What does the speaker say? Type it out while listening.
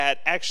that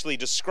actually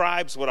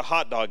describes what a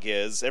hot dog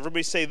is.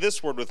 Everybody say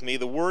this word with me.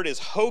 The word is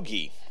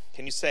hoagie.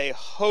 Can you say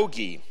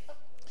hoagie?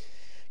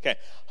 Okay,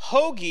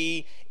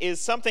 hoagie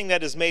is something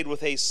that is made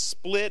with a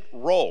split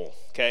roll,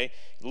 okay?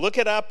 Look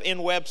it up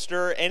in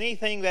Webster.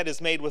 Anything that is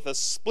made with a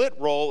split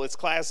roll is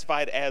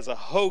classified as a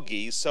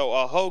hoagie. So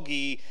a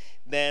hoagie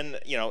then,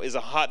 is a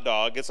hot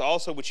dog. It's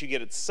also what you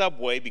get at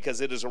Subway because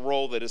it is a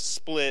roll that is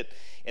split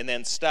and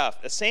then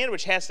stuffed. A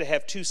sandwich has to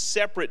have two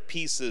separate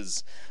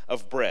pieces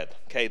of bread,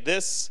 okay?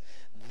 This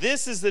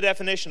is the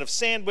definition of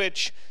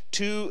sandwich,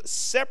 two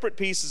separate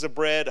pieces of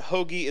bread.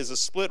 Hoagie is a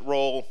split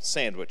roll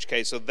sandwich,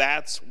 okay? So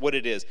that's what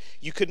it is.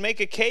 You could make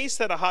a case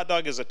that a hot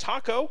dog is a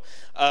taco,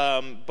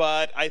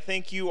 but I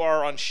think you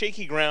are on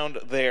shaky ground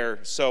there,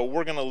 so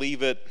we're going to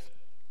leave it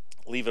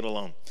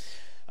alone.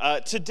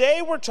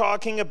 Today we're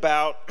talking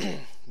about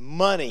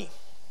money.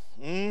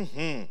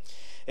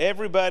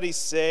 Everybody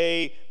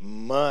say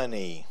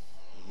money.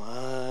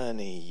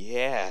 Money,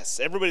 yes.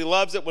 Everybody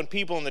loves it when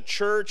people in the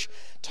church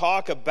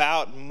talk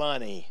about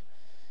money.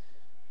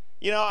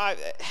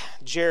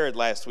 Jared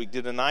last week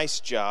did a nice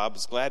job. I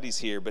was glad he's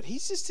here, but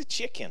he's just a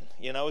chicken.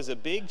 He's a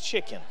big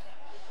chicken.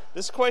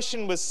 This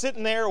question was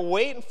sitting there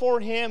waiting for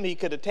him. He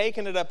could have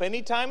taken it up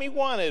anytime he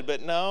wanted,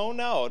 but no,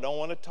 don't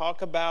want to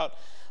talk about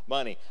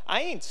money.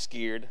 I ain't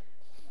scared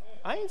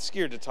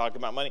to talk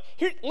about money.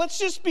 Here, let's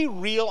just be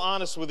real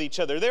honest with each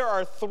other. There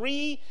are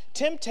three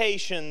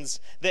temptations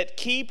that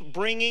keep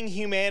bringing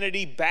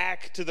humanity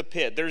back to the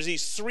pit. There's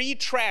these three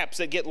traps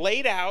that get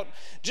laid out,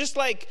 just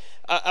like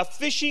a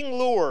fishing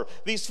lure.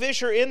 These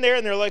fish are in there,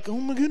 and they're like, oh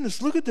my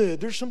goodness, look at that.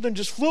 There's something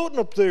just floating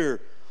up there.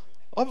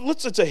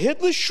 It's a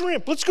headless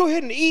shrimp. Let's go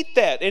ahead and eat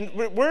that. And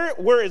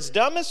we're as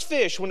dumb as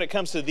fish when it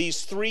comes to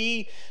these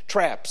three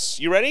traps.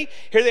 You ready?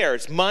 Here they are.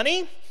 It's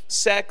money,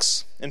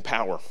 sex, and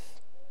power.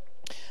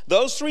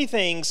 Those three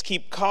things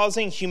keep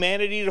causing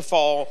humanity to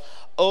fall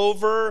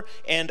over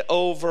and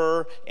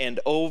over and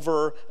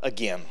over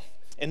again.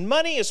 And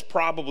money is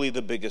probably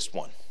the biggest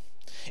one.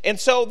 And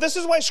so this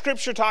is why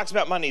Scripture talks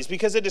about money, is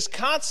because it is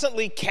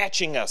constantly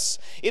catching us.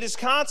 It is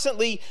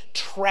constantly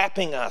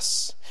trapping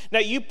us. Now,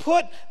 you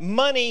put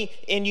money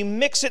and you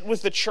mix it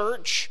with the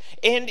church,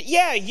 and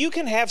yeah, you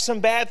can have some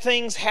bad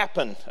things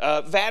happen.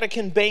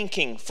 Vatican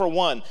banking, for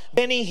one.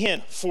 Benny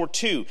Hinn, for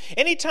two.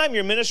 Anytime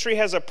your ministry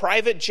has a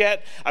private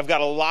jet, I've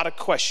got a lot of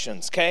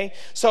questions, okay?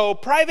 So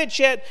private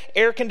jet,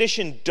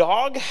 air-conditioned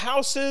dog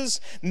houses,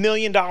 $1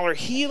 million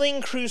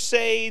healing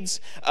crusades,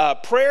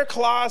 prayer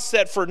cloths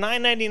that for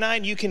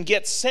 $9.99 you can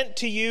get sent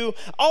to you.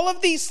 All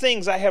of these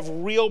things I have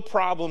real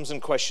problems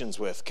and questions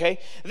with, okay?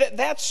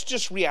 That's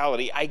just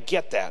reality. I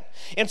get that.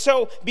 And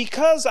so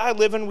because I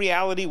live in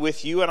reality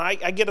with you, and I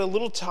get a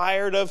little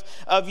tired of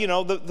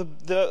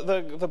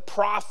the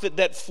profit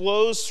that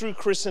flows through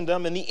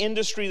Christendom and the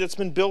industry that's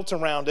been built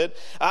around it,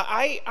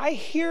 I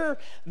hear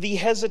the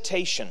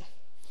hesitation.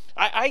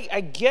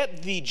 I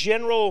get the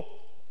general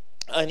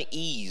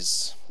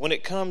unease when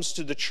it comes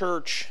to the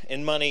church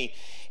and money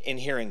in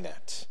hearing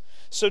that.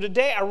 So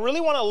today, I really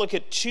want to look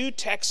at two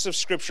texts of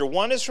Scripture.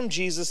 One is from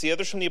Jesus, the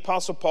other is from the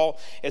Apostle Paul,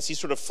 as he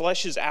sort of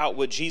fleshes out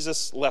what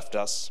Jesus left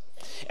us.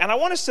 And I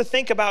want us to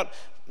think about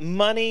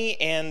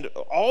money and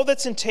all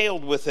that's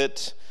entailed with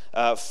it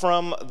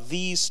from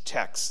these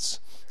texts.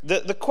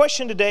 The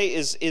question today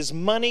is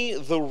money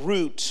the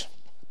root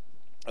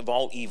of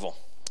all evil?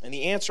 And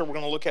the answer we're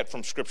going to look at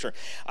from Scripture.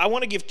 I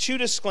want to give two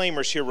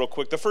disclaimers here real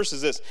quick. The first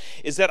is this,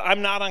 is that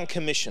I'm not on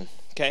commission,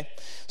 okay?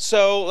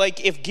 So,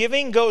 if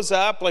giving goes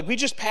up, we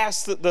just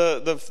passed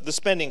the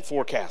spending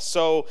forecast.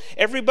 So,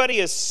 everybody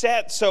is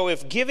set. So,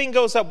 if giving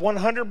goes up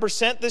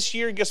 100% this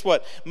year, guess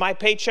what? My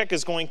paycheck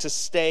is going to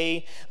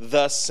stay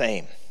the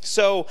same.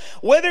 So,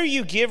 whether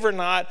you give or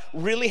not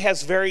really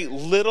has very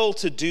little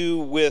to do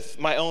with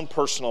my own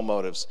personal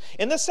motives.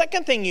 And the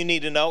second thing you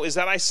need to know is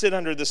that I sit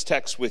under this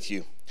text with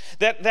you.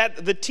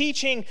 That the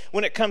teaching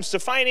when it comes to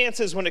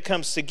finances, when it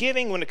comes to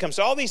giving, when it comes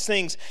to all these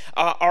things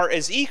are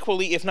as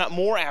equally, if not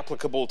more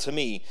applicable to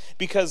me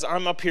because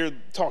I'm up here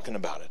talking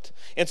about it.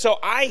 And so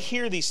I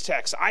hear these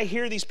texts, I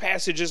hear these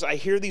passages, I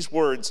hear these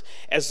words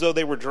as though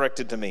they were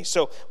directed to me.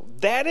 So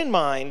that in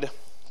mind,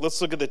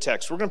 let's look at the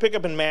text. We're going to pick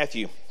up in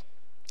Matthew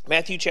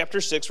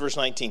chapter 6, verse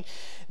 19.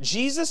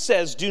 Jesus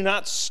says, do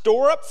not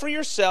store up for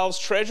yourselves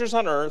treasures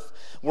on earth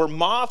where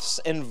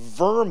moths and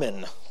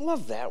vermin,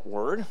 love that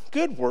word,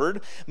 good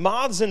word,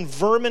 moths and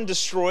vermin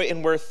destroy,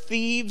 and where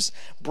thieves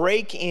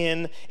break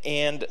in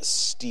and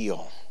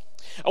steal.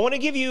 I want to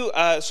give you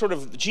sort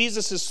of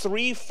Jesus'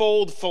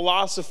 threefold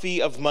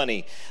philosophy of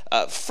money.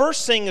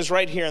 First thing is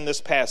right here in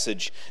this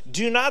passage.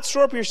 Do not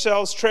store up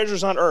yourselves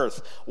treasures on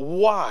earth.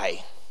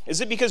 Why? Is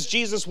it because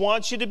Jesus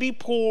wants you to be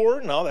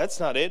poor? No,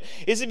 that's not it.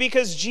 Is it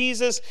because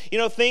Jesus,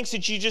 thinks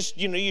that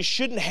you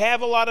shouldn't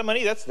have a lot of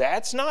money?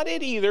 That's not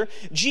it either.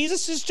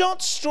 Jesus says,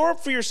 don't store up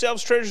for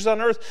yourselves treasures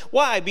on earth.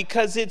 Why?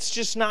 Because it's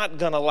just not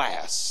going to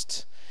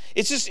last.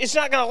 It's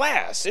not going to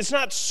last. It's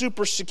not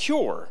super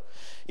secure.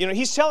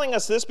 He's telling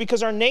us this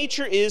because our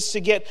nature is to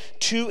get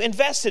too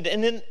invested.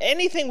 And in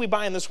anything we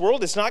buy in this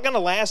world, it's not going to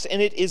last and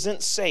it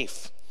isn't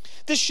safe.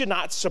 This should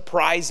not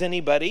surprise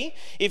anybody.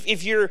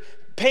 If you're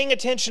paying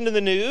attention to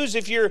the news,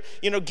 if you're,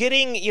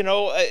 getting,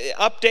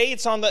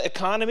 updates on the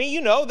economy,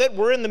 you know that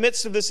we're in the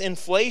midst of this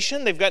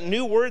inflation. They've got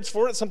new words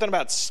for it, something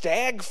about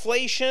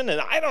stagflation,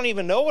 and I don't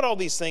even know what all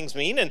these things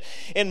mean.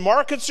 And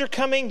markets are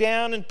coming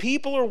down, and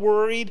people are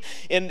worried,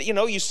 and,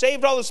 you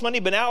saved all this money,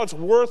 but now it's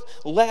worth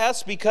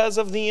less because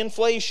of the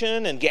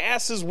inflation, and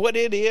gas is what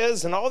it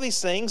is, and all these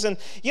things. And,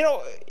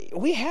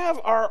 we have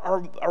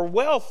our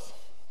wealth,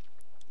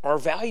 our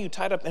value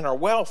tied up in our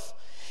wealth.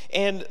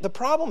 And the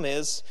problem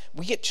is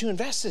we get too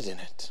invested in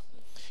it.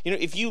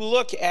 If you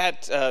look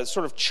at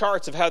sort of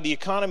charts of how the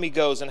economy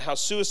goes and how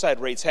suicide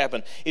rates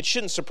happen, it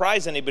shouldn't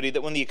surprise anybody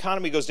that when the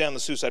economy goes down, the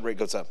suicide rate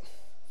goes up.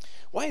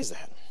 Why is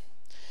that?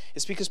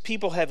 It's because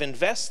people have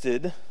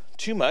invested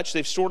too much.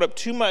 They've stored up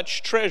too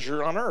much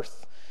treasure on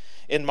earth.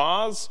 And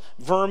moths,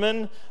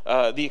 vermin,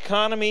 the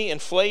economy,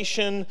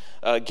 inflation,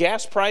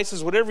 gas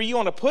prices, whatever you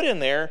want to put in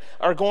there,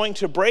 are going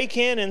to break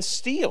in and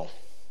steal.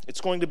 It's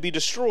going to be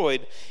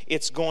destroyed.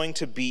 It's going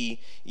to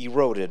be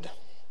eroded.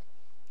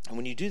 And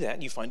when you do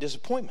that, you find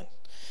disappointment.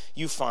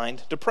 You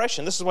find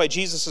depression. This is why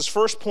Jesus'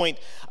 first point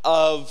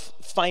of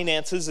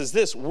finances is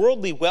this: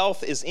 worldly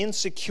wealth is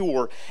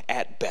insecure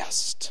at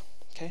best.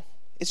 Okay?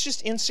 It's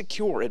just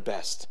insecure at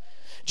best.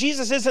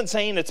 Jesus isn't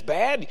saying it's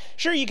bad.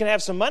 Sure, you can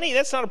have some money.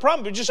 That's not a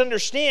problem. But just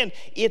understand,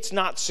 it's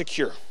not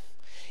secure.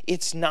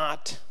 It's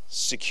not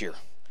secure.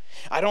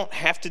 I don't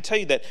have to tell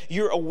you that.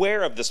 You're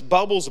aware of this.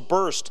 Bubbles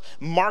burst,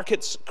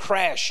 markets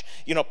crash.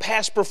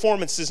 Past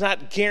performance does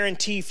not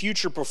guarantee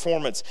future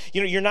performance.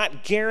 You're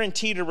not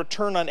guaranteed a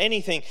return on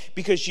anything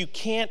because you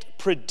can't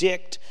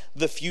predict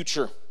the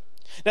future.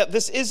 Now,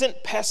 this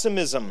isn't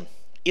pessimism,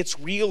 it's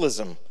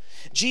realism.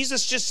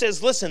 Jesus just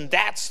says, listen,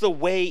 that's the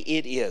way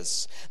it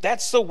is.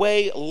 That's the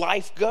way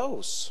life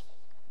goes.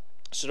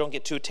 So don't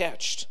get too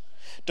attached.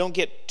 Don't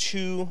get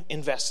too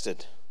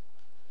invested.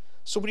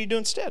 So what do you do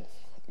instead?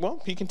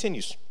 Well, he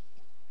continues.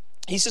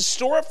 He says,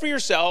 store up for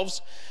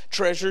yourselves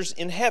treasures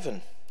in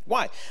heaven.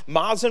 Why?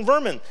 Moths and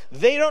vermin,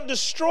 they don't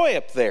destroy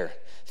up there.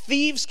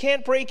 Thieves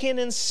can't break in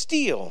and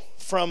steal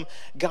from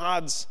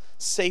God's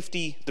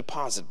safety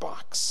deposit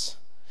box.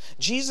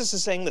 Jesus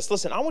is saying this: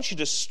 listen, I want you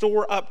to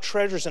store up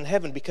treasures in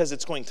heaven because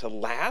it's going to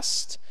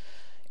last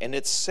and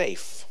it's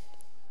safe.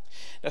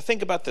 Now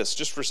think about this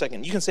just for a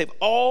second. You can save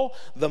all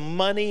the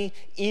money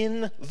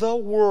in the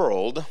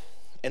world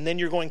and then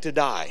you're going to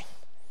die.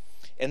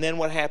 And then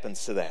what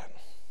happens to that?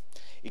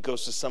 It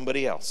goes to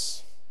somebody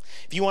else.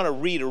 If you want to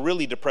read a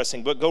really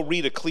depressing book, go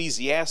read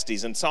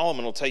Ecclesiastes, and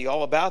Solomon will tell you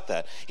all about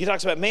that. He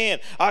talks about, man,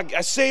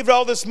 I saved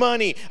all this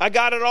money. I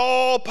got it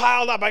all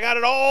piled up. I got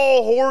it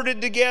all hoarded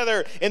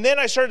together. And then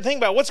I started thinking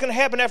about what's going to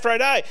happen after I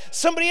die.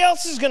 Somebody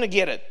else is going to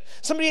get it.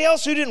 Somebody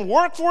else who didn't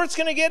work for it's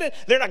going to get it.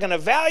 They're not going to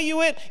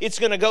value it. It's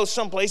going to go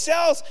someplace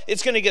else.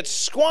 It's going to get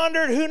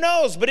squandered. Who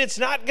knows? But it's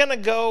not going to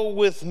go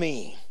with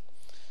me.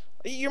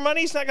 Your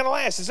money's not going to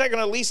last. It's not going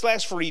to at least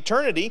last for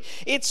eternity.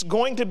 It's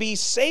going to be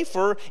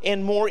safer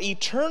and more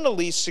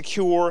eternally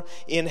secure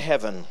in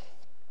heaven.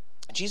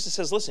 Jesus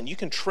says, listen, you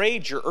can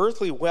trade your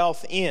earthly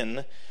wealth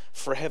in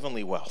for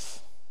heavenly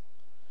wealth.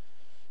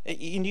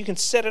 And you can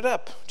set it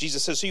up,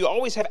 Jesus says, so you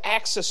always have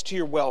access to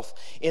your wealth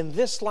in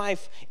this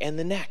life and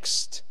the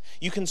next.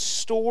 You can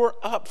store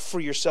up for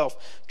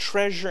yourself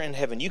treasure in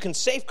heaven. You can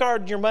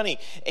safeguard your money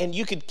and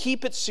you can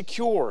keep it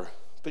secure.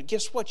 But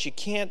guess what? You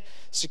can't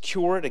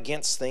secure it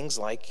against things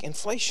like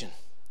inflation.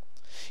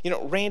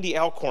 Randy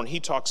Alcorn, he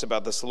talks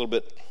about this a little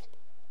bit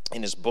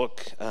in his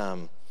book,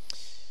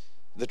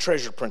 The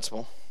Treasure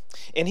Principle.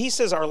 And he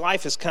says our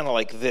life is kind of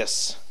like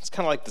this. It's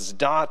kind of like this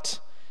dot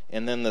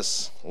and then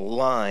this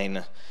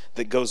line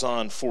that goes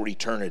on for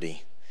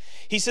eternity.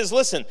 He says,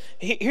 listen,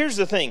 here's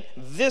the thing.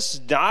 This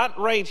dot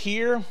right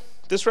here,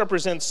 this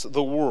represents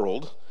the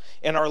world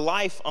and our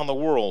life on the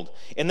world.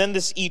 And then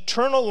this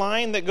eternal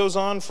line that goes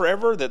on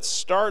forever, that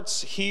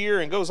starts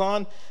here and goes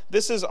on,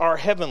 this is our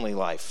heavenly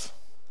life.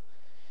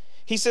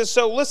 He says,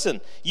 so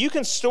listen, you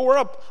can store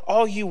up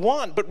all you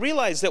want, but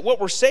realize that what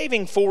we're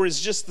saving for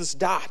is just this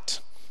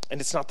dot,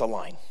 and it's not the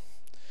line.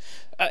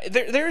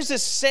 There's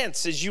this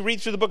sense as you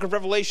read through the book of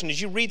Revelation,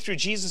 as you read through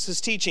Jesus'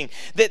 teaching,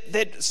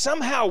 that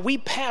somehow we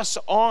pass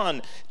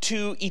on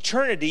to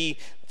eternity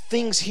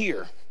things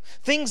here.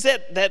 Things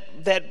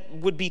that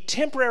would be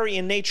temporary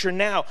in nature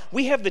now,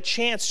 we have the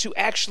chance to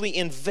actually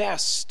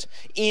invest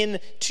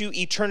into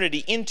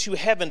eternity, into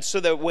heaven, so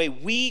that way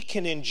we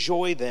can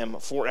enjoy them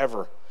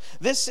forever.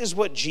 This is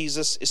what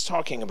Jesus is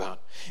talking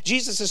about.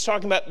 Jesus is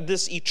talking about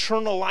this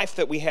eternal life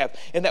that we have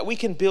and that we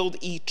can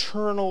build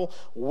eternal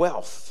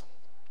wealth.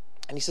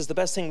 And he says the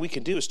best thing we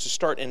can do is to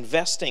start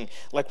investing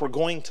like we're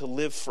going to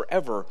live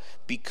forever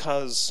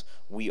because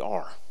we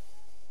are.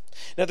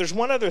 Now, there's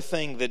one other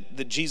thing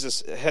that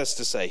Jesus has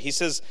to say. He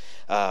says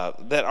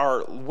that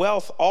our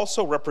wealth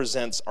also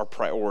represents our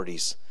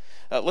priorities.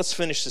 Let's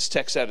finish this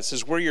text out. It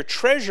says, where your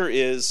treasure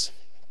is,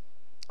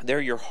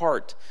 there your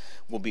heart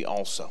will be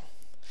also.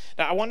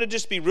 Now, I want to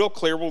just be real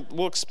clear.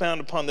 We'll expound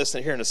upon this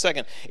here in a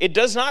second. It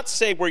does not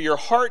say where your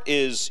heart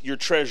is, your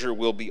treasure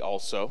will be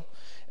also.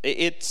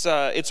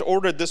 It's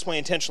ordered this way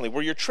intentionally.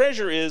 Where your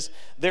treasure is,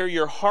 there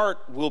your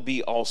heart will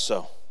be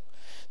also.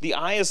 The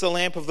eye is the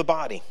lamp of the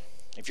body.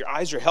 If your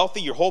eyes are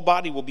healthy, your whole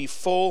body will be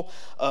full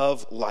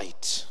of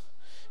light.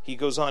 He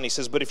goes on, he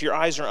says, but if your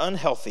eyes are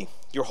unhealthy,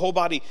 your whole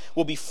body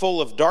will be full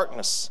of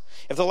darkness.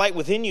 If the light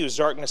within you is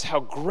darkness, how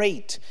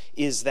great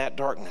is that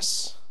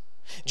darkness?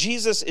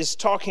 Jesus is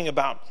talking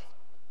about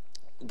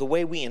the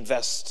way we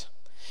invest.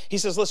 He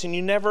says, listen,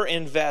 you never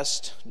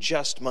invest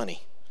just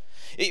money.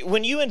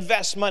 When you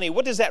invest money,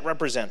 what does that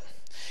represent?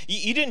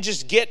 You didn't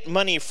just get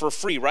money for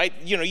free, right?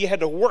 You had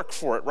to work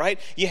for it, right?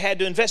 You had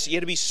to invest it. You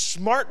had to be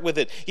smart with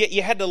it.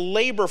 You had to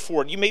labor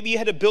for it. Maybe you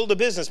had to build a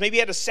business. Maybe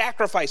you had to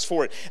sacrifice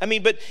for it.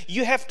 But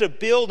you have to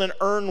build and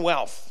earn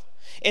wealth.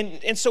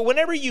 And so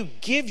whenever you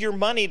give your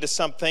money to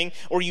something,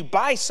 or you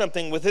buy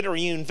something with it, or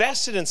you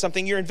invest it in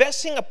something, you're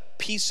investing a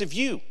piece of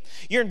you.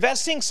 You're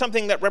investing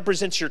something that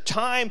represents your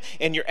time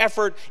and your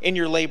effort and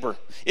your labor.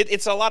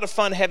 It's a lot of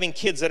fun having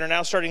kids that are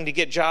now starting to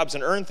get jobs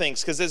and earn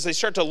things, because as they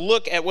start to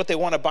look at what they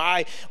want to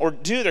buy or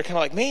do, they're kind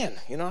of like, man,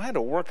 I had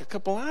to work a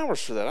couple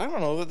hours for that. I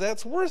don't know that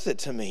that's worth it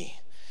to me.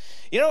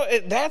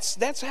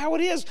 That's how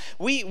it is.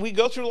 We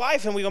go through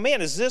life and we go, man,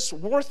 is this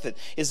worth it?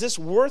 Is this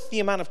worth the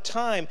amount of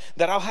time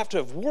that I'll have to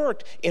have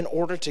worked in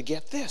order to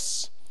get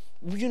this?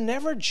 You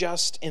never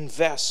just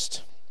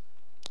invest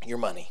your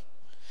money.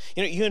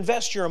 You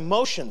invest your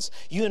emotions.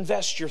 You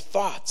invest your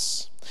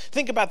thoughts.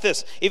 Think about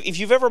this. If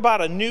you've ever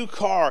bought a new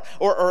car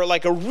or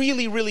like a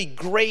really, really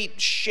great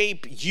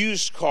shape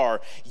used car,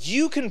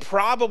 you can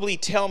probably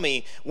tell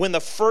me when the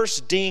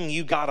first ding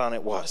you got on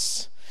it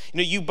was.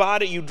 You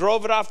bought it, you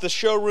drove it off the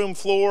showroom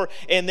floor,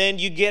 and then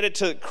you get it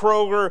to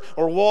Kroger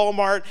or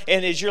Walmart,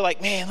 and as you're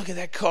like, man, look at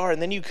that car,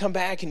 and then you come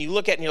back and you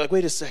look at it and you're like,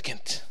 wait a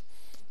second,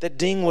 that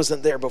ding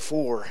wasn't there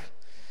before.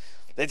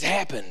 That's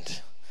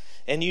happened.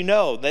 And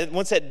that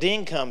once that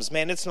ding comes,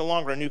 man, it's no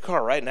longer a new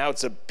car, right? Now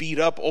it's a beat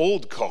up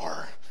old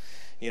car.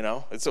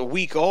 It's a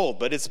week old,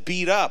 but it's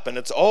beat up and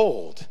it's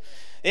old.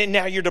 And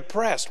now you're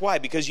depressed. Why?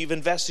 Because you've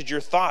invested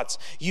your thoughts.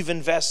 You've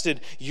invested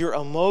your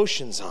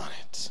emotions on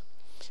it.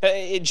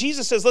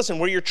 Jesus says, listen,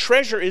 where your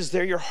treasure is,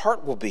 there your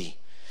heart will be.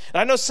 And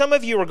I know some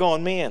of you are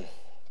going, man,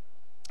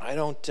 I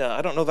don't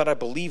know that I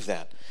believe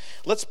that.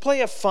 Let's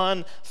play a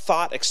fun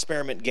thought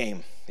experiment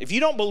game. If you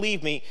don't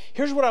believe me,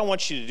 here's what I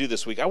want you to do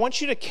this week. I want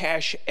you to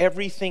cash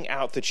everything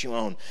out that you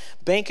own.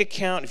 Bank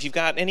account, if you've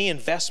got any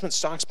investment,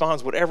 stocks,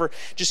 bonds, whatever,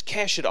 just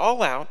cash it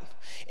all out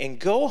and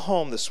go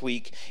home this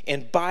week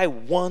and buy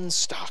one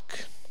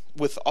stock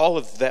with all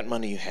of that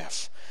money you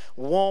have.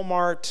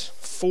 Walmart,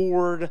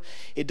 Ford,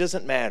 it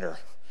doesn't matter.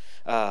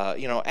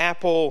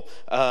 Apple,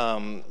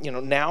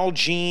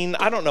 Nalgene,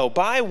 I don't know.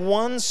 Buy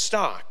one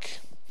stock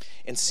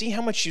and see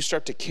how much you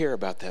start to care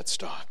about that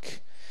stock.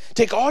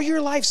 Take all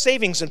your life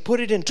savings and put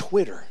it in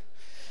Twitter.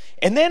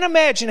 And then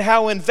imagine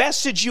how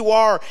invested you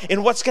are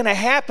in what's going to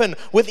happen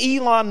with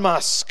Elon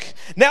Musk.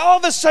 Now all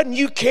of a sudden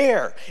you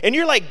care, and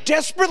you're like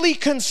desperately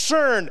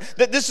concerned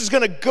that this is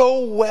going to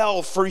go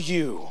well for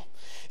you.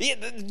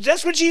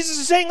 That's what Jesus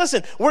is saying.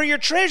 Listen, where your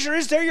treasure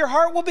is, there your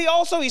heart will be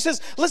also. He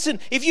says, listen,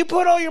 if you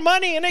put all your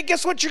money in it,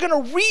 guess what? You're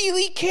going to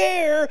really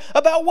care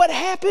about what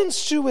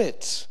happens to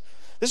it.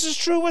 This is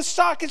true with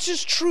stock. It's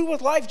just true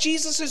with life.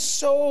 Jesus is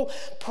so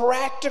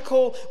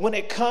practical when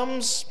it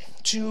comes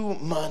to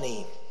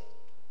money.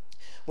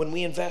 When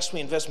we invest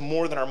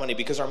more than our money,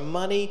 because our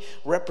money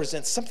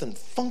represents something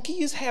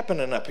funky is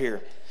happening up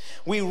here.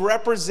 It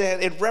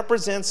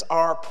represents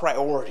our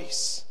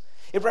priorities.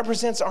 It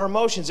represents our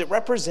emotions. It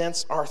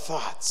represents our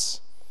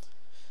thoughts.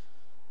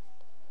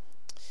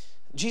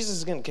 Jesus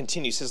is going to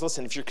continue. He says,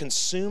 listen, if you're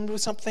consumed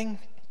with something,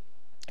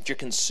 if you're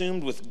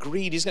consumed with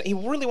greed, he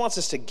really wants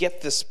us to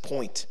get this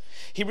point.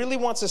 He really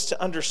wants us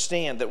to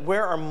understand that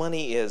where our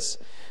money is,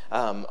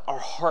 our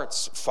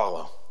hearts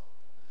follow.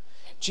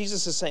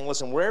 Jesus is saying,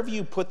 listen, wherever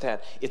you put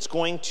that, it's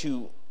going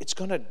to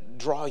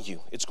draw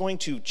you. It's going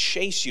to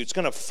chase you. It's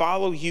going to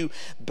follow you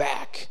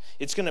back.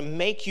 It's going to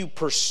make you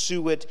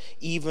pursue it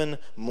even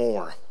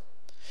more.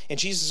 And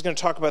Jesus is going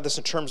to talk about this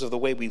in terms of the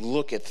way we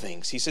look at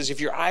things. He says,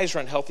 if your eyes are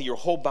unhealthy, your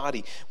whole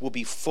body will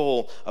be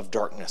full of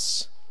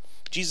darkness.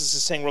 Jesus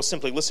is saying real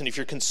simply, listen, if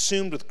you're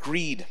consumed with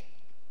greed,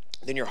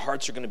 then your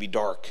hearts are going to be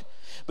dark.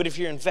 But if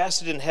you're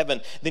invested in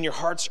heaven, then your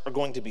hearts are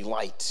going to be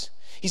light.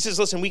 He says,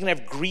 listen, we can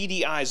have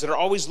greedy eyes that are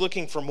always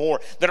looking for more,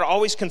 that are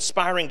always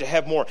conspiring to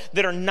have more,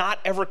 that are not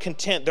ever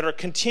content, that are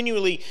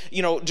continually,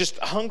 just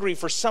hungry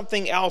for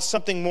something else,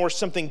 something more,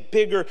 something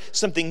bigger,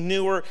 something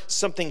newer,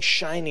 something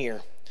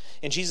shinier.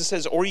 And Jesus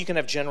says, or you can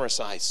have generous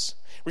eyes.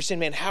 We're saying,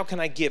 man, how can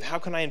I give? How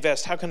can I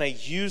invest? How can I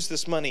use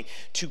this money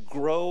to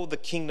grow the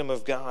kingdom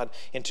of God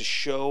and to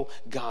show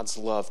God's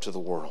love to the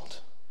world?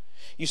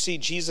 You see,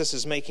 Jesus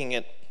is making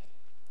it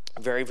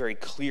very, very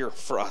clear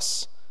for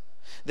us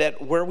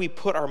that where we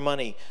put our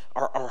money,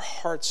 our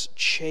hearts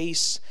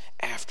chase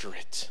after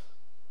it.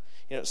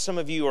 some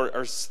of you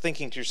are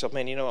thinking to yourself,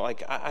 man,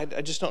 like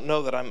I just don't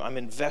know that I'm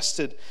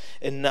invested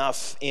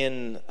enough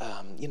in,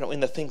 in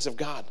the things of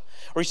God.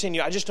 Or you're saying,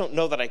 I just don't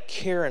know that I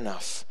care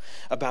enough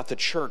about the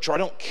church, or I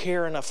don't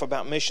care enough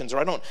about missions, or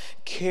I don't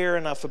care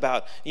enough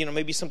about,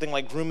 maybe something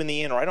like Room in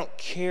the Inn, or I don't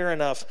care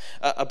enough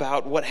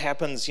about what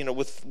happens,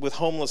 with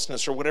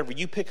homelessness or whatever.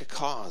 You pick a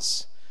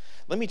cause.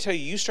 Let me tell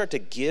you, you start to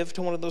give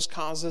to one of those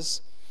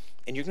causes,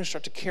 and you're going to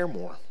start to care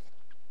more.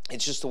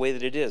 It's just the way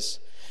that it is.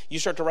 You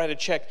start to write a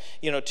check,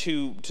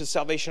 to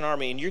Salvation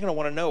Army, and you're going to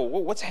want to know,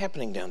 what's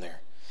happening down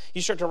there?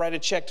 You start to write a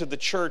check to the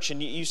church,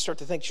 and you start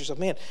to think to yourself,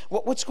 man,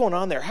 what's going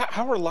on there?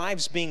 How are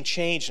lives being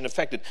changed and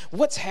affected?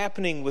 What's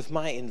happening with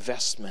my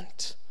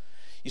investment?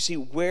 You see,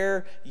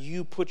 where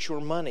you put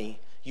your money,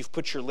 you've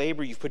put your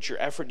labor, you've put your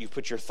effort, you've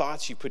put your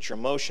thoughts, you've put your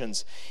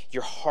emotions.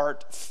 Your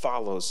heart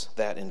follows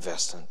that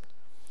investment.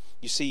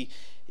 You see,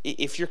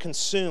 if you're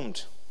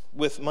consumed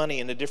with money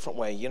in a different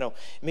way,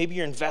 maybe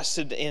you're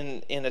invested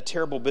in a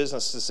terrible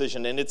business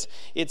decision, and it's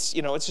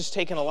just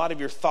taken a lot of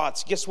your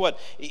thoughts. Guess what?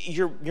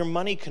 Your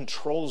money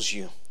controls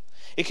you.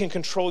 It can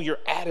control your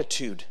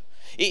attitude.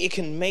 It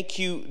can make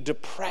you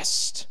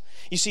depressed.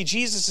 You see,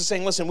 Jesus is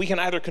saying, listen, we can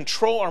either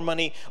control our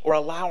money or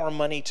allow our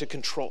money to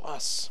control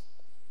us.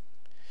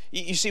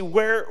 You see,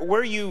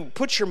 where you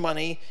put your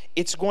money,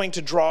 it's going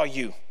to draw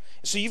you.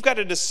 So you've got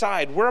to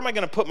decide, where am I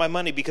going to put my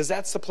money? Because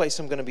that's the place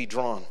I'm going to be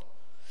drawn.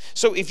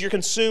 So if you're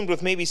consumed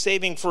with maybe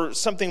saving for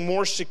something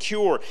more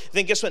secure,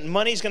 then guess what?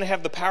 Money's going to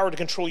have the power to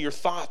control your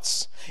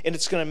thoughts, and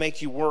it's going to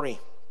make you worry.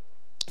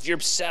 If you're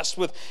obsessed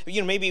with,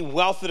 maybe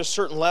wealth at a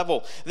certain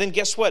level, then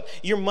guess what?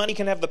 Your money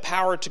can have the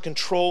power to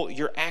control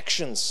your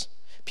actions.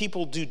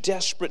 People do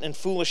desperate and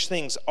foolish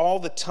things all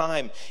the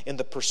time in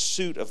the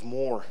pursuit of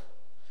more.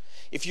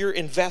 If you're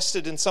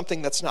invested in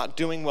something that's not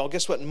doing well,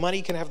 guess what?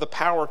 Money can have the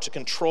power to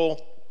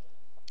control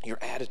your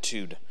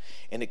attitude,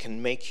 and it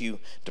can make you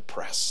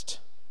depressed.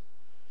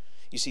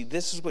 You see,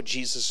 this is what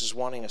Jesus is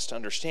wanting us to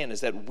understand,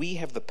 is that we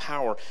have the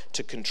power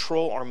to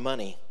control our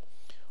money,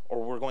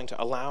 or we're going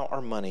to allow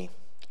our money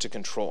to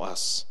control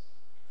us.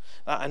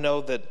 I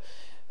know that,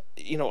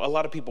 a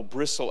lot of people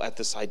bristle at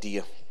this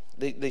idea.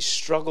 They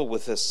struggle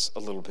with this a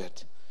little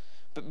bit.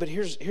 But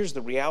here's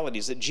the reality,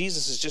 is that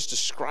Jesus is just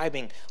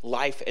describing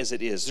life as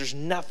it is. There's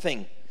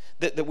nothing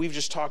that we've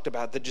just talked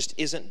about that just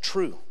isn't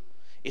true.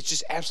 It's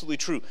just absolutely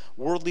true.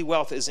 Worldly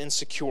wealth is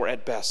insecure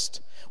at best.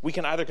 We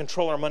can either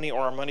control our money or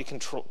our money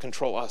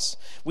control us.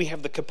 We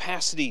have the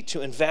capacity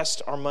to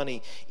invest our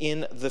money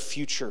in the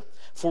future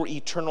for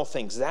eternal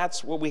things.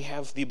 That's what we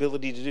have the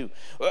ability to do.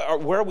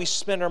 Where we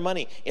spend our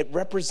money, it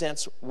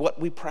represents what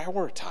we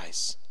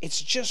prioritize. It's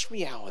just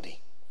reality.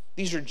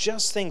 These are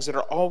just things that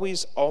are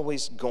always,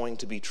 always going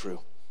to be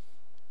true.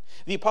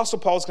 The Apostle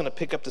Paul is going to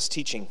pick up this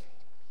teaching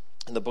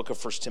in the book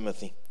of 1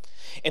 Timothy.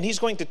 And he's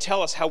going to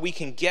tell us how we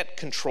can get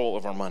control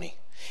of our money.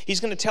 He's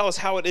going to tell us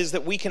how it is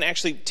that we can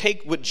actually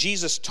take what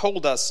Jesus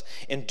told us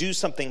and do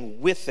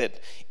something with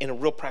it in a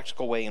real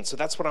practical way. And so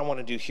that's what I want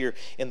to do here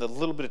in the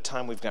little bit of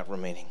time we've got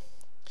remaining.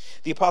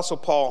 The Apostle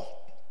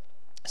Paul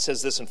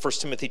says this in 1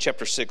 Timothy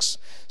chapter 6,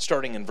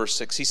 starting in verse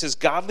 6. He says,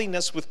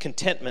 godliness with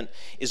contentment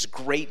is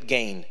great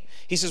gain.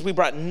 He says, we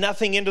brought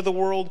nothing into the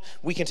world,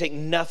 we can take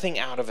nothing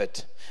out of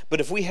it.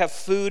 But if we have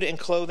food and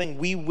clothing,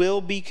 we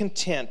will be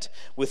content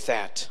with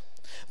that.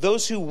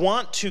 Those who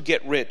want to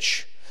get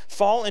rich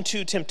fall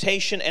into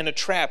temptation and a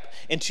trap,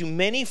 into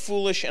many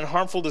foolish and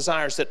harmful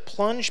desires that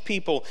plunge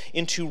people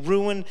into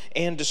ruin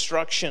and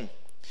destruction.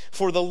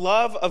 For the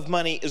love of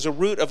money is a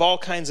root of all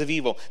kinds of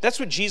evil. That's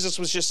what Jesus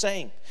was just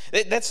saying.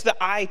 That's the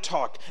I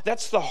talk.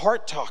 That's the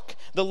heart talk.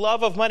 The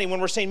love of money, when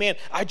we're saying, man,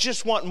 I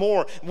just want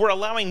more. We're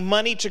allowing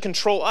money to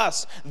control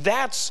us.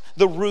 That's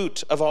the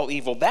root of all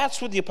evil.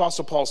 That's what the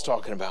Apostle Paul's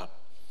talking about.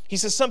 He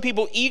says some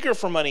people eager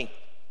for money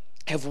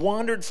have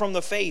wandered from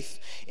the faith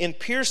and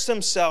pierced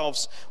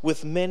themselves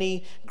with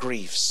many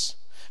griefs.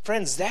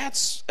 Friends,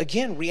 that's,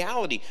 again,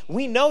 reality.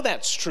 We know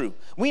that's true.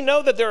 We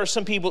know that there are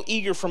some people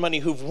eager for money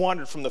who've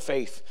wandered from the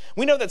faith.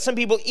 We know that some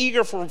people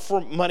eager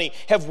for money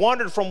have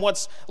wandered from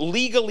what's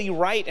legally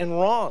right and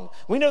wrong.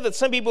 We know that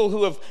some people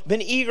who have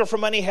been eager for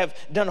money have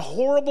done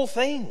horrible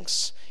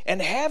things and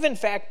have, in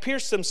fact,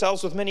 pierced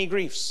themselves with many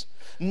griefs.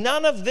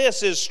 None of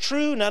this is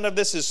true. None of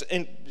this is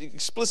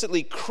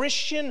explicitly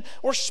Christian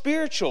or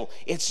spiritual.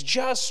 It's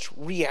just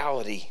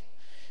reality.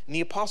 And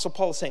the Apostle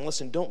Paul is saying,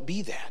 listen, don't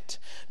be that.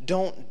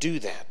 Don't do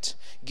that.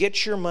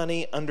 Get your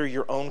money under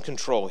your own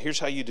control. Here's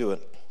how you do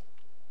it.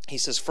 He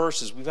says,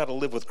 first is we've got to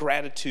live with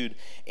gratitude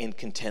and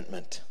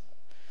contentment.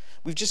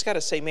 We've just got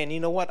to say, man,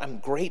 you know what? I'm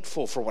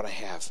grateful for what I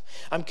have.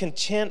 I'm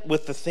content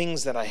with the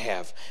things that I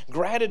have.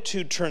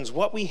 Gratitude turns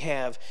what we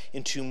have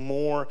into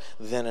more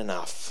than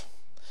enough.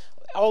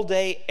 All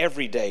day,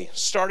 every day,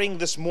 starting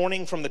this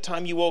morning from the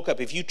time you woke up.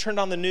 If you turned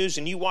on the news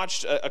and you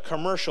watched a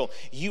commercial,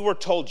 you were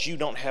told you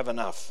don't have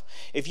enough.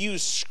 If you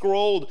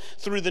scrolled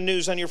through the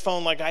news on your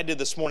phone like I did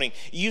this morning,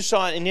 you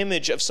saw an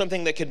image of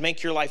something that could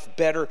make your life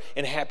better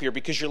and happier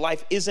because your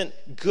life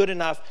isn't good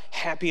enough,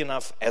 happy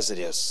enough as it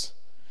is.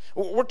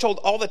 We're told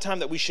all the time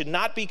that we should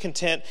not be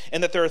content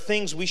and that there are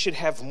things we should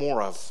have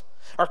more of.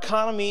 Our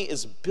economy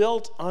is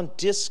built on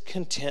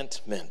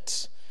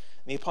discontentment.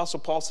 And the Apostle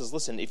Paul says,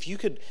 listen, if you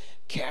could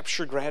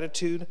capture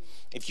gratitude,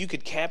 if you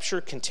could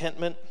capture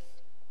contentment,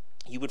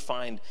 you would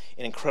find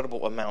an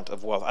incredible amount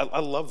of wealth. I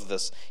love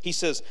this. He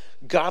says,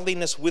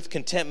 godliness with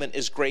contentment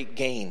is great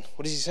gain.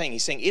 What is he saying?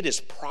 He's saying it is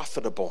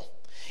profitable.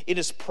 It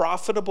is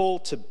profitable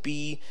to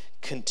be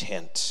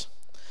content.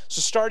 So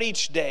start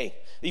each day.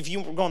 If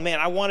you're going, man,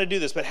 I want to do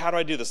this, but how do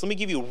I do this? Let me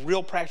give you a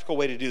real practical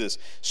way to do this.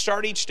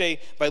 Start each day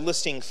by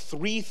listing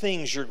 3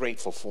 things you're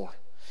grateful for.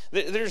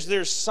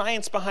 There's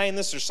science behind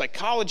this, there's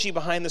psychology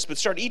behind this, but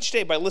start each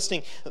day by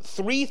listing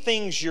 3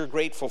 things you're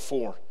grateful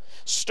for.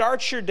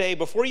 Start your day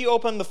before you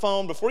open the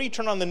phone, before you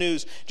turn on the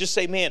news, just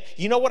say, man,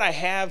 you know what I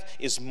have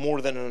is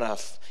more than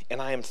enough,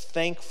 and I am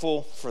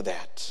thankful for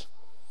that.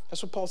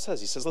 That's what Paul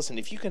says. He says, listen,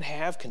 if you can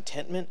have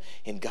contentment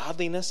and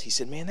godliness, he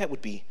said, man, that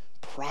would be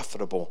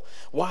profitable.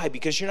 Why?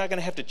 Because you're not going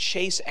to have to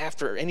chase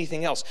after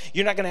anything else.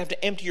 You're not going to have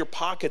to empty your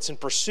pockets in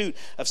pursuit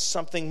of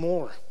something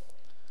more.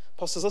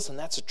 Paul says, listen,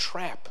 that's a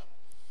trap.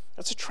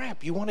 That's a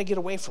trap. You want to get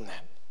away from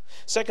that.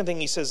 Second thing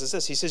he says is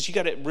this. He says, you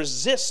got to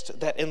resist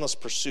that endless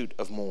pursuit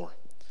of more.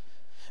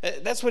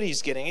 That's what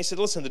he's getting. He said,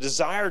 listen, the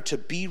desire to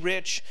be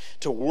rich,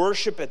 to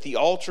worship at the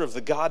altar of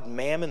the god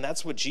Mammon,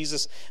 that's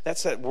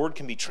that word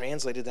can be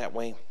translated that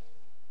way.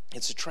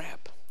 It's a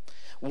trap.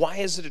 Why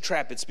is it a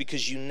trap? It's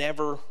because you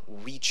never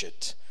reach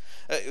it.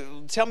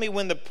 Tell me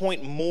when the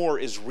point more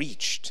is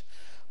reached,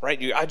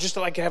 right? I just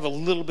like to have a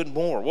little bit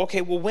more. Well,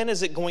 okay, well, when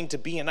is it going to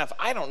be enough?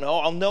 I don't know.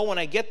 I'll know when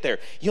I get there.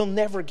 You'll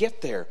never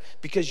get there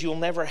because you'll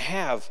never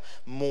have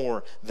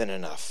more than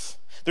enough.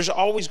 There's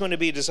always going to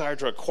be a desire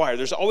to acquire.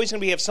 There's always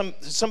going to be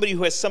somebody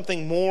who has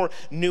something more,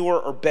 newer,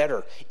 or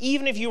better.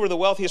 Even if you were the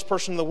wealthiest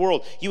person in the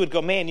world, you would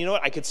go, man, you know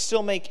what? I could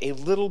still make a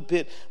little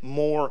bit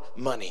more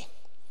money.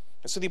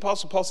 And so the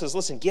Apostle Paul says,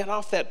 listen, get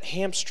off that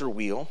hamster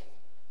wheel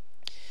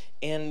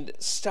and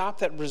stop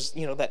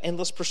that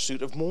endless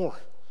pursuit of more.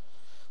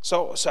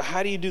 So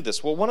how do you do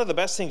this? Well, one of the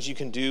best things you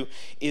can do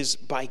is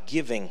by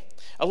giving.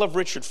 I love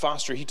Richard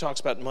Foster. He talks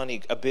about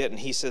money a bit, and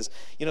he says,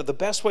 the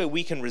best way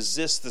we can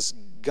resist this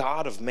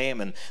god of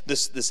mammon,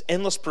 this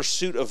endless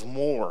pursuit of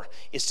more,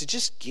 is to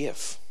just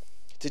give.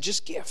 To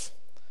just give.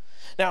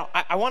 Now,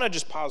 I want to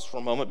just pause for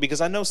a moment because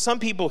I know some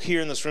people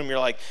here in this room, you're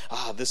like,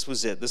 this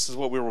was it. This is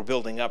what we were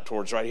building up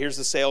towards, right? Here's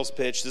the sales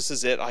pitch. This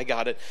is it. I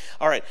got it.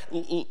 All right,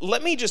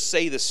 let me just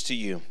say this to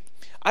you.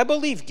 I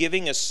believe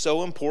giving is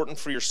so important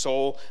for your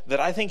soul that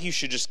I think you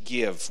should just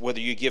give,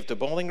 whether you give to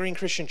Bowling Green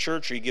Christian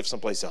Church or you give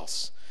someplace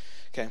else,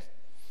 okay?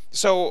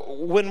 So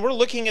when we're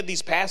looking at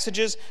these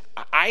passages,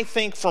 I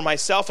think for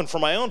myself and for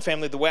my own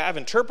family, the way I've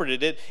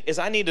interpreted it is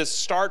I need to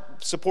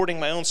start supporting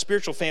my own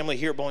spiritual family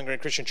here at Bowling Green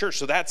Christian Church.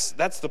 So that's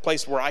the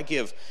place where I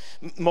give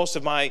most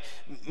of my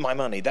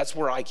money. That's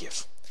where I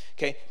give.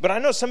 Okay, but I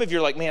know some of you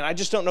are like, man, I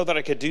just don't know that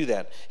I could do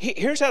that.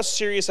 Here's how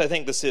serious I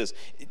think this is.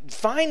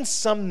 Find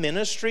some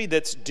ministry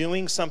that's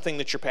doing something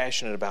that you're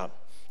passionate about.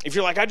 If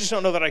you're like, I just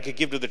don't know that I could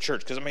give to the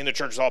church, because, the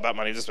church is all about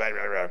money.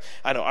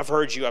 I know, I've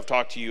heard you, I've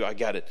talked to you, I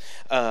got it.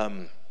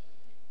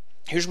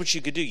 Here's what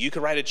you could do. You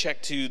could write a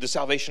check to the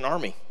Salvation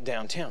Army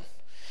downtown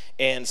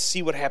and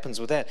see what happens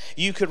with that.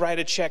 You could write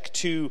a check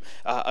to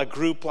a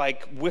group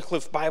like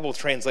Wycliffe Bible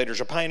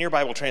Translators or Pioneer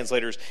Bible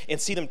Translators and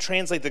see them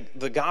translate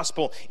the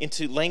gospel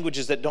into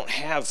languages that don't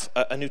have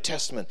a New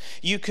Testament.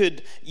 You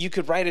could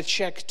write a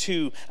check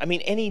to,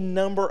 any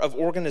number of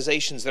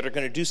organizations that are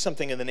going to do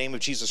something in the name of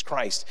Jesus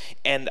Christ.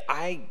 And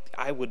I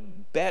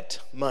would bet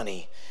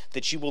money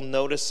that you will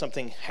notice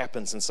something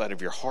happens inside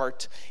of your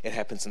heart, it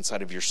happens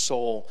inside of your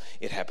soul,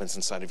 it happens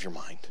inside of your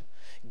mind.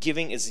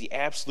 Giving is the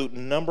absolute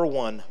number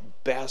one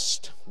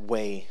best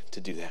way to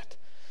do that.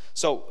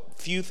 So,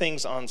 few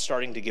things on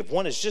starting to give.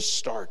 One is just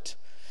start.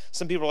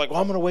 Some people are like,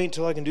 well, I'm going to wait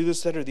until I can do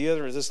this, that, or the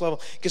other, or this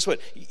level. Guess what?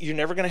 You're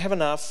never going to have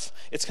enough.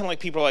 It's kind of like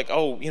people are like,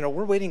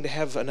 we're waiting to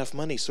have enough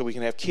money so we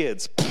can have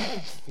kids.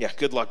 Yeah,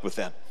 good luck with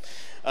that.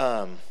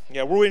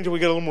 We're waiting until we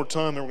get a little more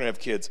time, then we're going to have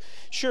kids.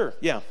 Sure,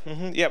 yeah.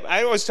 Mm-hmm, yeah,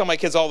 I always tell my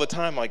kids all the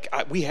time,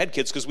 we had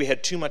kids because we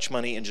had too much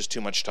money and just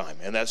too much time.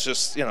 And that's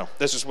just,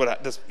 that's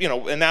just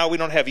and now we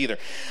don't have either.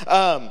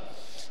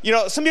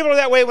 Some people are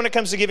that way when it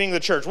comes to giving to the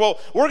church. Well,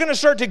 we're going to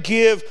start to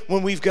give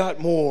when we've got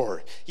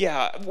more.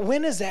 Yeah,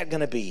 when is that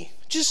going to be?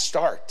 Just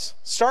start.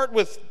 Start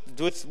with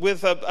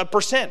a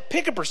percent.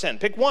 Pick a percent.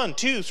 Pick 1,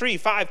 2, 3,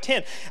 5,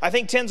 10. I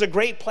think 10's a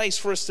great place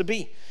for us to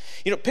be.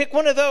 Pick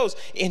one of those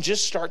and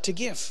just start to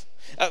give.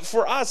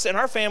 For us and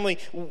our family,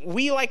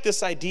 we like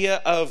this idea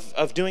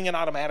of doing it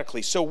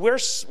automatically. So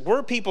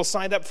we're people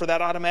signed up for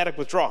that automatic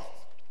withdrawal.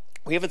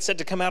 We have it set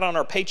to come out on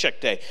our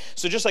paycheck day.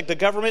 So just like the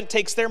government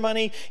takes their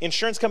money,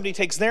 insurance company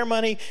takes their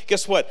money,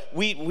 guess what?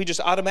 We just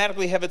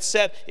automatically have it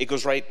set. It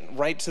goes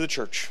right to the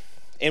church.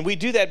 And we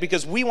do that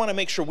because we want to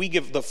make sure we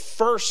give the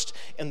first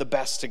and the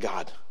best to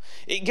God.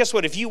 Guess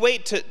what? If you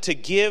wait to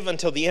give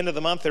until the end of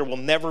the month, there will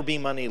never be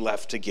money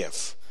left to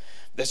give.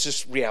 That's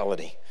just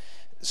reality.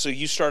 So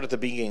you start at the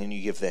beginning and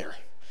you give there.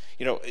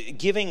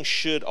 Giving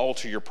should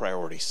alter your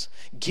priorities.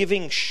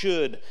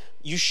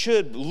 You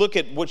should look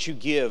at what you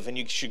give and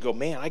you should go,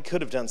 man, I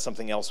could have done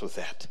something else with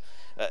that.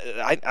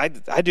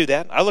 I do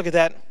that. I look at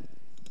that.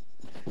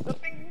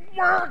 Nothing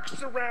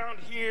works around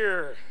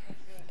here.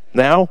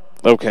 Now?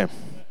 Okay.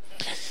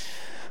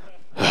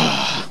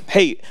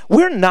 Hey,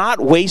 we're not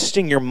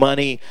wasting your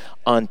money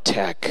on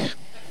tech.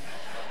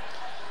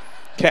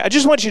 Okay, I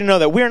just want you to know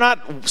that we're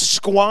not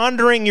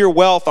squandering your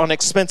wealth on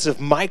expensive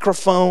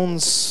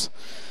microphones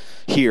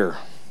here.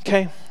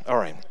 Okay? All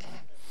right.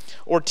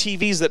 Or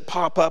TVs that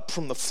pop up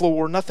from the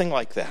floor, nothing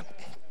like that.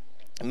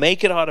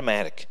 Make it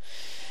automatic.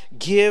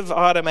 Give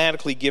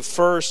automatically, give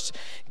first,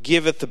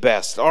 give it the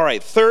best. All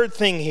right, third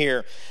thing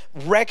here,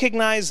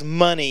 recognize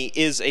money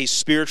is a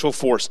spiritual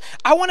force.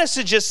 I want us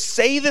to just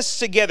say this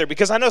together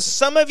because I know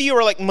some of you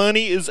are like,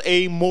 money is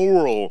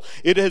amoral.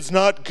 It is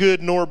not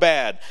good nor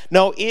bad.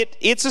 No,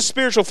 it's a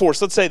spiritual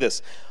force. Let's say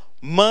this.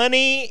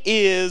 Money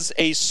is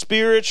a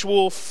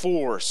spiritual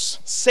force.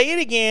 Say it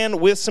again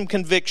with some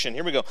conviction.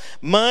 Here we go.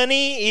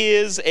 Money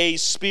is a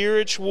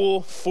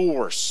spiritual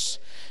force.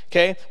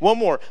 Okay, one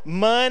more.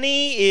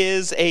 Money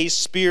is a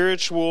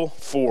spiritual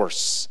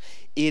force.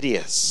 It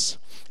is.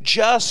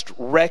 Just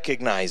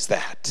recognize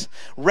that.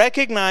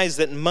 Recognize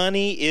that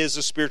money is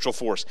a spiritual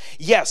force.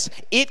 Yes,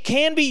 it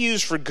can be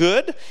used for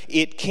good.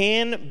 It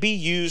can be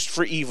used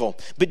for evil.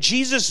 But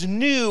Jesus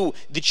knew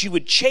that you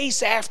would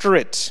chase after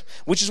it,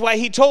 which is why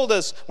he told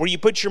us, where you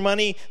put your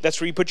money,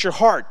 that's where you put your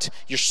heart.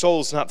 Your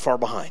soul's not far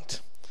behind.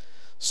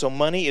 So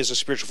money is a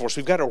spiritual force.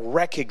 We've got to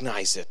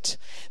recognize it.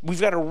 We've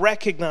got to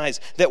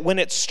recognize that when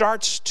it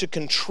starts to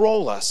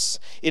control us,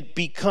 it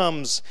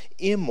becomes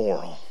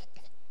immoral.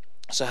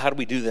 So how do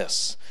we do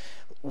this?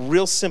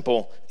 Real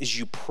simple is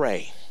you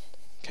pray.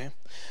 Okay?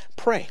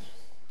 Pray.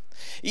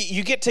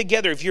 You get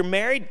together. If you're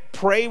married,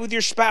 pray with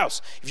your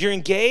spouse. If you're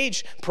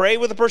engaged, pray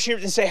with the person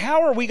and say,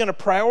 how are we going to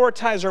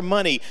prioritize our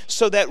money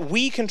so that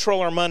we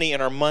control our money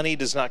and our money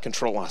does not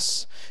control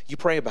us? You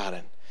pray about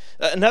it.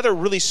 Another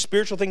really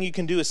spiritual thing you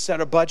can do is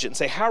set a budget and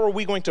say, how are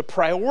we going to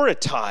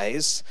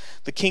prioritize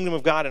the kingdom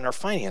of God in our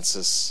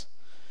finances?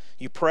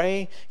 You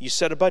pray, you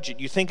set a budget,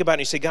 you think about it,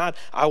 and you say, God,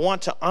 I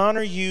want to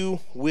honor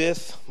you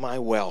with my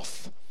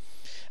wealth.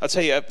 I'll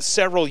tell you,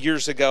 several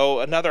years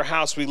ago, another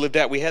house we lived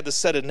at, we had this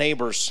set of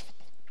neighbors.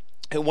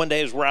 And one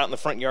day as we're out in the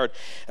front yard,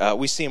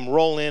 we see him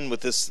roll in with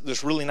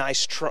this really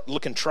nice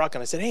looking truck.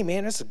 And I said, hey,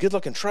 man, that's a good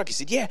looking truck. He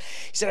said, yeah.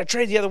 He said, I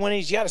traded the other one.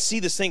 You got to see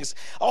this thing. It's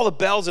all the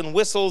bells and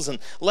whistles and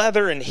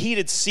leather and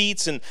heated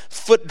seats and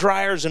foot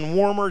dryers and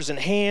warmers and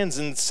hands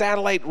and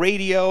satellite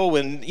radio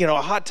and,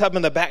 a hot tub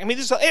in the back. I mean,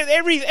 just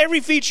every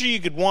feature you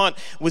could want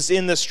was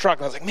in this truck.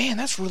 And I was like, man,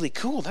 that's really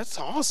cool. That's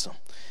awesome.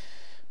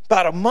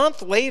 About a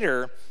month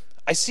later,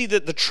 I see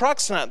that the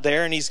truck's not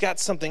there and he's got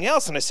something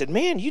else. And I said,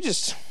 man, you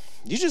just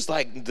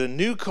like the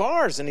new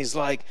cars. And he's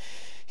like,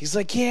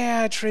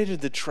 yeah, I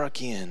traded the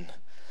truck in.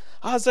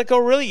 I was like, oh,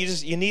 really?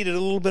 You needed a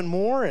little bit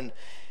more? And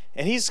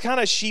he's kind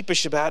of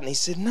sheepish about it. And he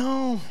said,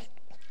 no.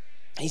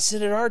 He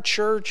said, at our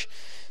church,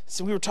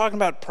 so we were talking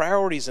about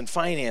priorities and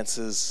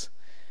finances.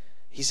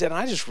 He said,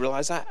 I just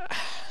realized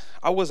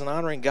I wasn't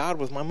honoring God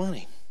with my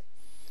money.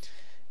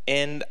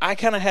 And I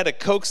kind of had to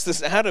coax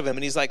this out of him.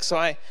 And he's like, so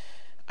I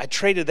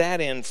traded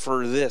that in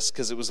for this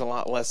because it was a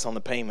lot less on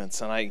the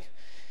payments. And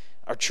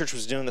our church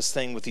was doing this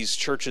thing with these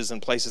churches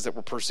and places that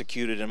were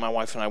persecuted, and my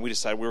wife and I, we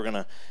decided we're going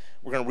to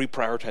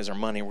reprioritize our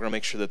money. We're going to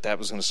make sure that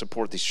was going to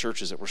support these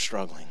churches that were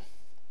struggling.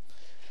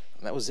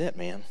 And that was it,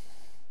 man.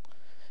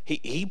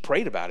 He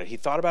prayed about it. He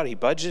thought about it. He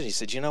budgeted. He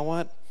said, you know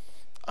what?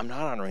 I'm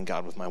not honoring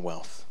God with my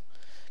wealth.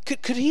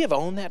 Could he have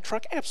owned that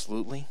truck?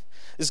 Absolutely.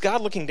 Is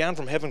God looking down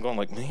from heaven going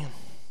like, man,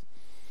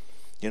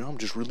 I'm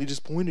just really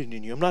disappointed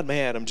in you. I'm not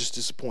mad. I'm just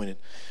disappointed.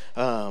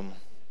 No,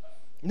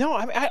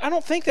 I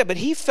don't think that, but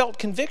he felt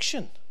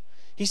conviction.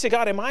 He said,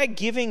 God, am I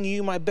giving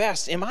you my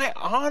best? Am I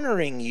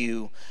honoring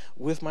you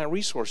with my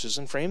resources?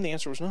 And for him, the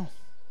answer was no.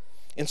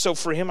 And so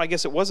for him, I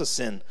guess it was a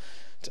sin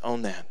to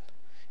own that.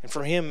 And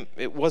for him,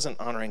 it wasn't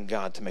honoring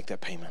God to make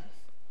that payment.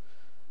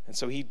 And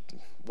so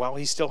while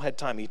he still had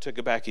time, he took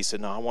it back. He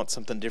said, no, I want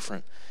something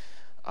different.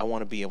 I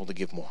want to be able to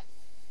give more.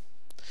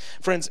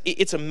 Friends,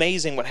 it's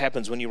amazing what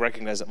happens when you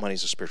recognize that money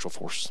is a spiritual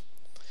force.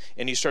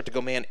 And you start to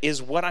go, man,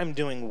 is what I'm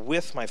doing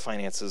with my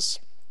finances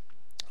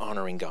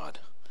honoring God?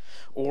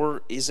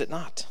 Or is it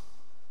not?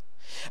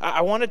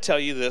 I want to tell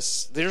you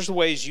this. There's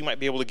ways you might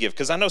be able to give.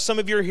 Because I know some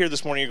of you are here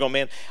this morning. You're going,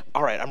 man,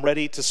 all right, I'm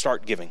ready to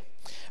start giving.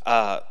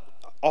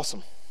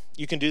 Awesome.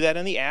 You can do that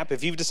in the app.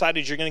 If you've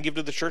decided you're going to give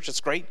to the church, that's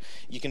great.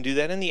 You can do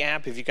that in the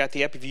app. If you got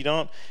the app, if you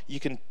don't,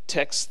 you can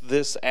text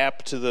this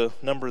app to the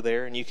number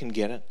there and you can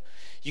get it.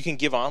 You can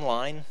give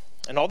online.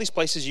 And all these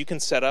places you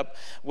can set up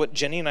what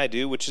Jenny and I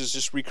do, which is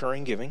just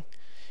recurring giving.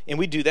 And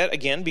we do that,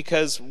 again,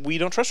 because we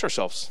don't trust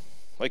ourselves.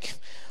 Like,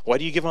 why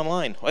do you give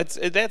online?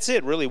 That's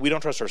it, really. We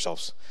don't trust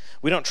ourselves.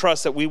 We don't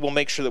trust that we will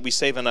make sure that we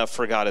save enough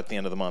for God at the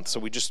end of the month. So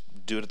we just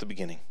do it at the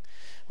beginning.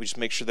 We just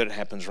make sure that it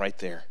happens right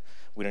there.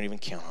 We don't even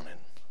count on it.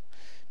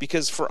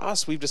 Because for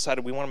us, we've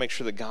decided we want to make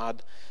sure that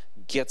God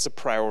gets a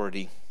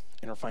priority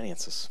in our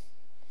finances.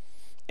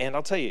 And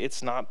I'll tell you,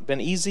 it's not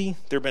been easy.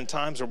 There have been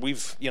times where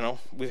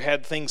we've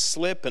had things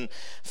slip and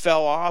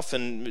fell off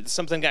and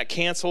something got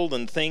canceled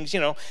and things,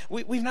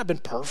 we've not been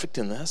perfect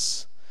in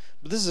this.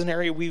 But this is an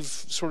area we've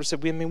sort of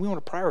said, we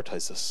want to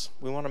prioritize this.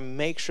 We want to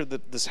make sure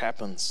that this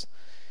happens.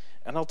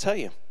 And I'll tell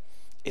you,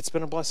 it's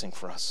been a blessing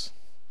for us.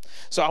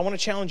 So I want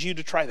to challenge you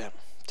to try that.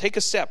 Take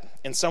a step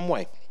in some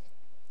way.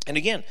 And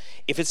again,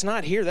 if it's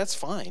not here, that's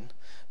fine.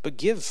 But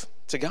give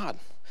to God.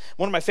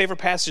 One of my favorite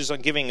passages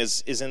on giving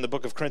is in the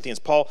book of Corinthians.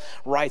 Paul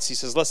writes, he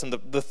says, listen,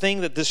 the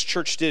thing that this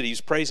church did, he's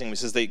praising him. He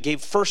says they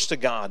gave first to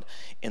God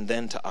and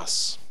then to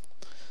us.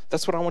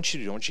 That's what I want you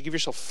to do. I want you to give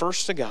yourself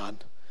first to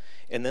God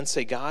and then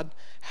say, God,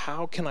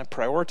 how can I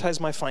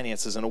prioritize my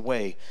finances in a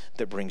way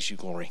that brings you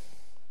glory?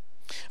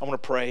 I want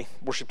to pray.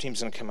 Worship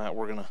team's going to come out.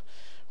 We're going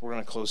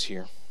to close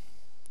here.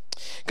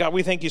 God,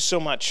 we thank you so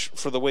much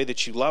for the way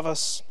that you love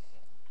us.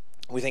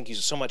 We thank you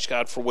so much,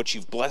 God, for what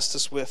you've blessed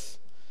us with.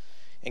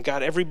 And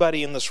God,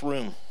 everybody in this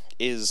room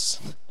is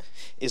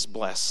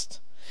blessed.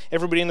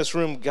 Everybody in this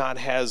room, God,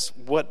 has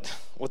what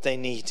they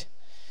need.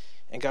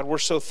 And God, we're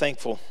so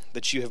thankful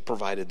that you have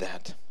provided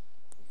that.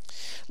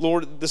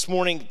 Lord, this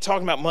morning,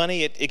 talking about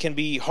money, it can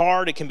be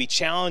hard, it can be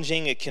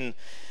challenging, it can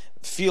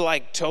feel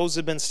like toes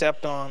have been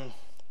stepped on.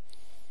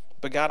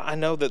 But God, I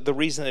know that the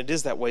reason it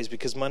is that way is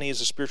because money is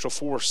a spiritual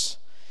force.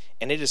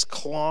 And it is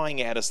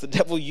clawing at us. The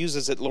devil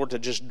uses it, Lord, to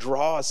just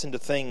draw us into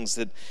things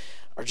that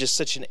are just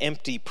such an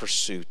empty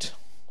pursuit.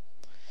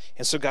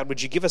 And so, God,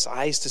 would you give us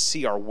eyes to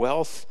see our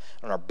wealth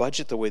and our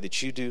budget the way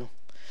that you do?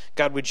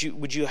 God, would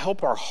you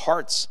help our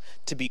hearts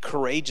to be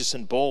courageous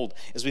and bold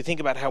as we think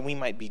about how we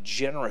might be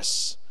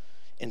generous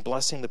in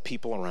blessing the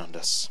people around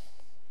us?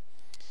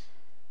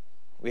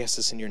 We ask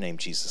this in your name,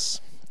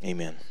 Jesus.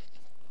 Amen.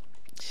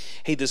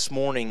 Hey, this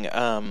morning,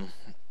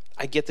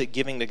 I get that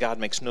giving to God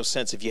makes no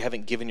sense if you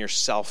haven't given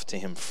yourself to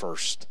him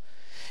first.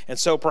 And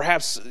so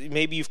perhaps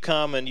maybe you've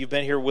come and you've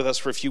been here with us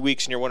for a few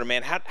weeks and you're wondering,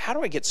 man, how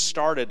do I get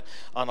started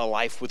on a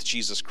life with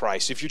Jesus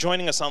Christ? If you're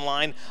joining us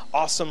online,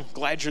 awesome.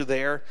 Glad you're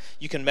there.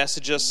 You can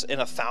message us in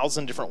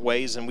 1,000 different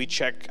ways, and we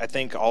check, I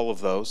think, all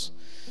of those.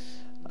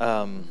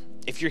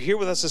 If you're here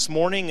with us this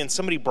morning and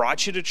somebody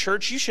brought you to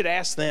church, you should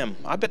ask them.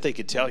 I bet they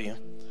could tell you.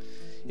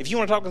 If you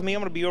want to talk with me,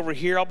 I'm going to be over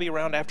here. I'll be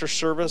around after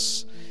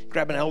service.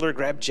 Grab an elder,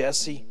 grab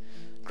Jesse,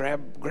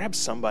 grab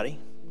somebody.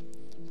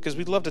 Because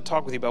we'd love to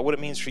talk with you about what it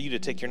means for you to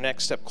take your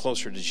next step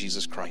closer to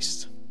Jesus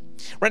Christ.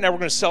 Right now, we're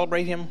going to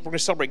celebrate him. We're going to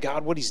celebrate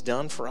God, what he's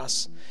done for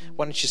us.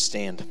 Why don't you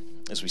stand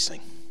as we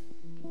sing?